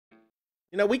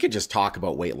You know, we could just talk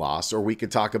about weight loss, or we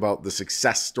could talk about the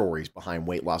success stories behind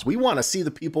weight loss. We want to see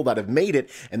the people that have made it.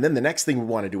 And then the next thing we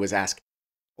want to do is ask,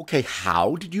 okay,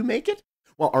 how did you make it?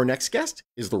 Well, our next guest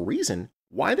is the reason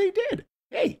why they did.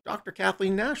 Hey, Dr.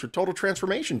 Kathleen Nash with Total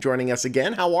Transformation joining us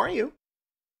again. How are you?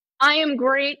 I am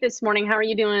great this morning. How are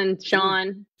you doing,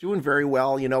 Sean? Doing very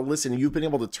well. You know, listen, you've been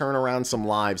able to turn around some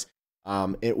lives.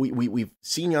 We've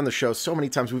seen you on the show so many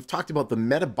times. We've talked about the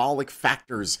metabolic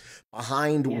factors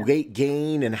behind weight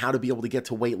gain and how to be able to get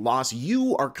to weight loss.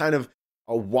 You are kind of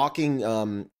a walking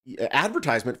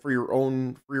advertisement for your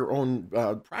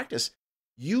own practice.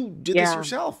 You did this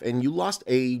yourself, and you lost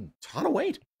a ton of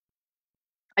weight.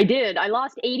 I did. I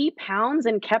lost 80 pounds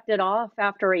and kept it off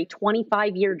after a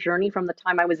 25-year journey from the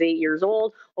time I was 8 years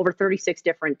old, over 36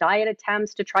 different diet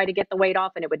attempts to try to get the weight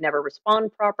off, and it would never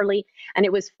respond properly. And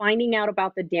it was finding out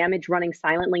about the damage running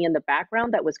silently in the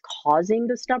background that was causing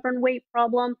the stubborn weight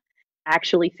problem,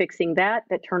 actually fixing that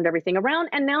turned everything around.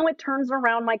 And now it turns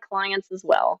around my clients as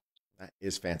well. That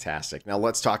is fantastic. Now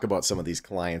let's talk about some of these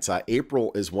clients.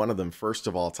 April is one of them. First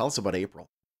of all, tell us about April.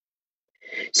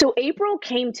 So April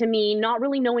came to me not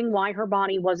really knowing why her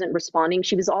body wasn't responding.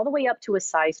 She was all the way up to a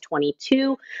size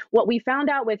 22. What we found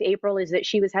out with April is that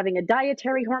she was having a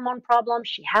dietary hormone problem.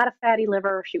 She had a fatty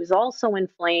liver. She was also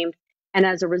inflamed. And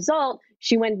as a result,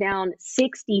 she went down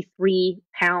 63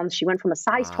 pounds. She went from a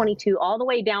size 22 all the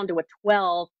way down to a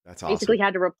 12. That's awesome. Basically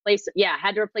had to replace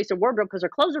her wardrobe because her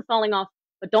clothes are falling off.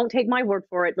 But don't take my word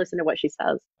for it. Listen to what she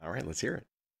says. All right, let's hear it.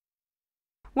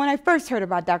 When I first heard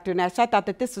about Dr. Nash, I thought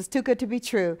that this was too good to be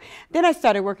true. Then I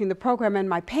started working the program and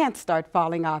my pants started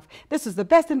falling off. This was the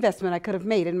best investment I could have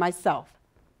made in myself.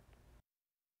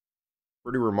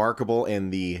 Pretty remarkable.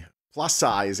 And the plus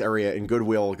size area in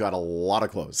Goodwill got a lot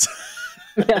of clothes.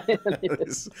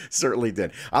 Certainly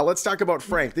did. Let's talk about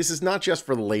Frank. This is not just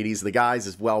for the ladies, the guys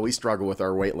as well. We struggle with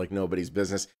our weight like nobody's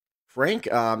business. Frank,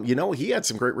 you know, he had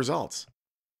some great results.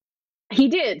 He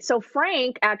did. So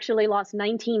Frank actually lost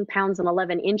 19 pounds and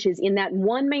 11 inches in that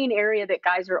one main area that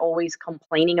guys are always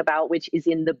complaining about, which is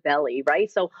in the belly, right?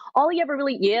 So all he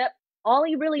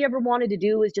really ever wanted to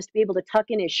do was just be able to tuck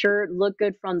in his shirt, look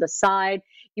good from the side.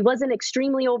 He wasn't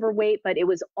extremely overweight, but it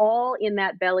was all in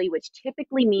that belly, which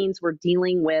typically means we're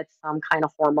dealing with some kind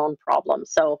of hormone problem.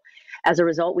 So as a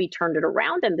result, we turned it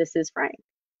around, and this is Frank.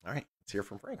 All right, let's hear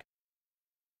from Frank.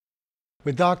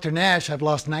 With Dr. Nash, I've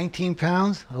lost 19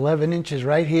 pounds, 11 inches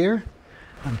right here.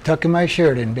 I'm tucking my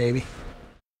shirt in, baby.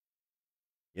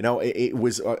 You know, it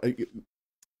was,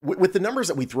 with the numbers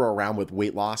that we throw around with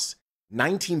weight loss,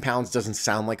 19 pounds doesn't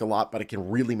sound like a lot, but it can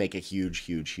really make a huge,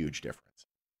 huge, huge difference.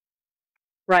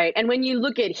 Right. And when you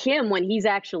look at him, when he's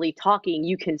actually talking,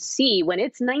 you can see when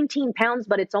it's 19 pounds,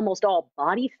 but it's almost all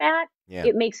body fat,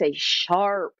 it makes a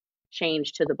sharp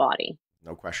change to the body.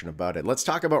 No question about it. Let's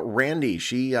talk about Randy.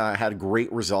 She had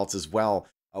great results as well,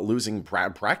 losing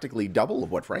practically double of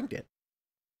what Frank did.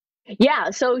 Yeah,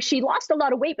 so she lost a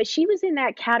lot of weight, but she was in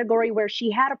that category where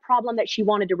she had a problem that she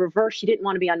wanted to reverse. She didn't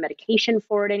want to be on medication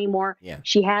for it anymore.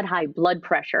 She had high blood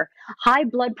pressure. High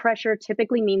blood pressure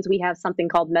typically means we have something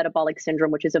called metabolic syndrome,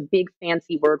 which is a big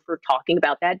fancy word for talking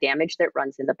about that damage that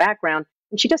runs in the background.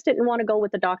 And she just didn't want to go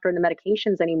with the doctor and the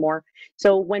medications anymore.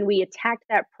 So when we attacked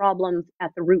that problem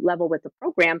at the root level with the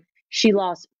program, she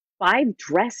lost 5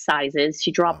 dress sizes.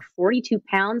 She dropped 42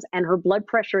 pounds, and her blood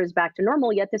pressure is back to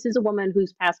normal. Yet this is a woman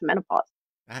who's past menopause.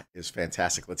 That is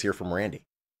fantastic. Let's hear from Randy.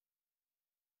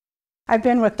 I've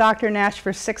been with Dr. Nash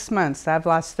for 6 months. I've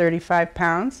lost 35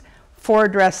 pounds, 4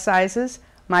 dress sizes.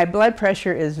 My blood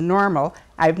pressure is normal.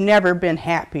 I've never been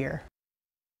happier.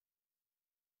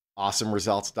 Awesome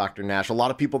results, Dr. Nash. A lot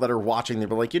of people that are watching, they're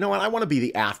like, you know what? I want to be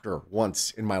the after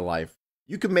once in my life.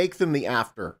 You can make them the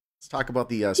after. Let's talk about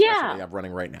the special you have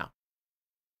running right now.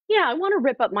 Yeah, I want to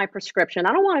rip up my prescription.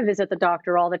 I don't want to visit the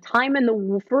doctor all the time. And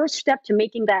the first step to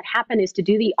making that happen is to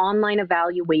do the online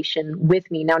evaluation with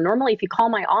me. Now, normally, if you call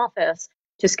my office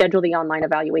to schedule the online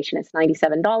evaluation, it's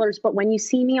 $97. But when you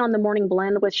see me on the Morning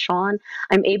Blend with Sean,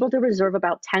 I'm able to reserve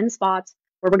about 10 spots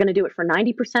where we're going to do it for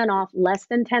 90% off, less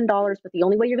than $10. But the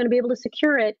only way you're going to be able to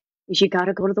secure it is you got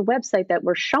to go to the website that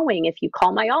we're showing. If you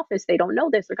call my office, they don't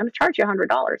know this. They're going to charge you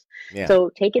 $100.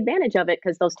 So take advantage of it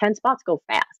because those 10 spots go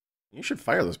fast. You should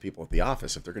fire those people at the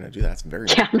office if they're going to do that. It's very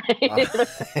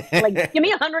like, give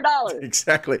me $100.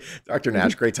 Exactly. Dr.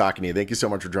 Nash, great talking to you. Thank you so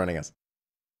much for joining us.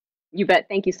 You bet.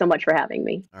 Thank you so much for having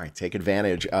me. All right. Take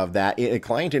advantage of that. A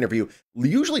client interview,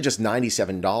 usually just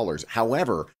 $97.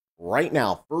 However, right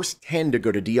now, first 10 to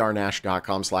go to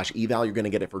drnash.com/eval, you're going to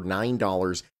get it for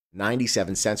 $9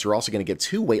 $97. You're also going to get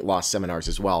 2 weight loss seminars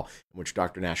as well, in which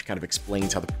Dr. Nash kind of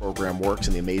explains how the program works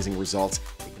and the amazing results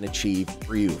it can achieve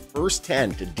for you. First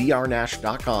 10 to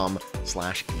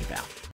drnash.com/eval.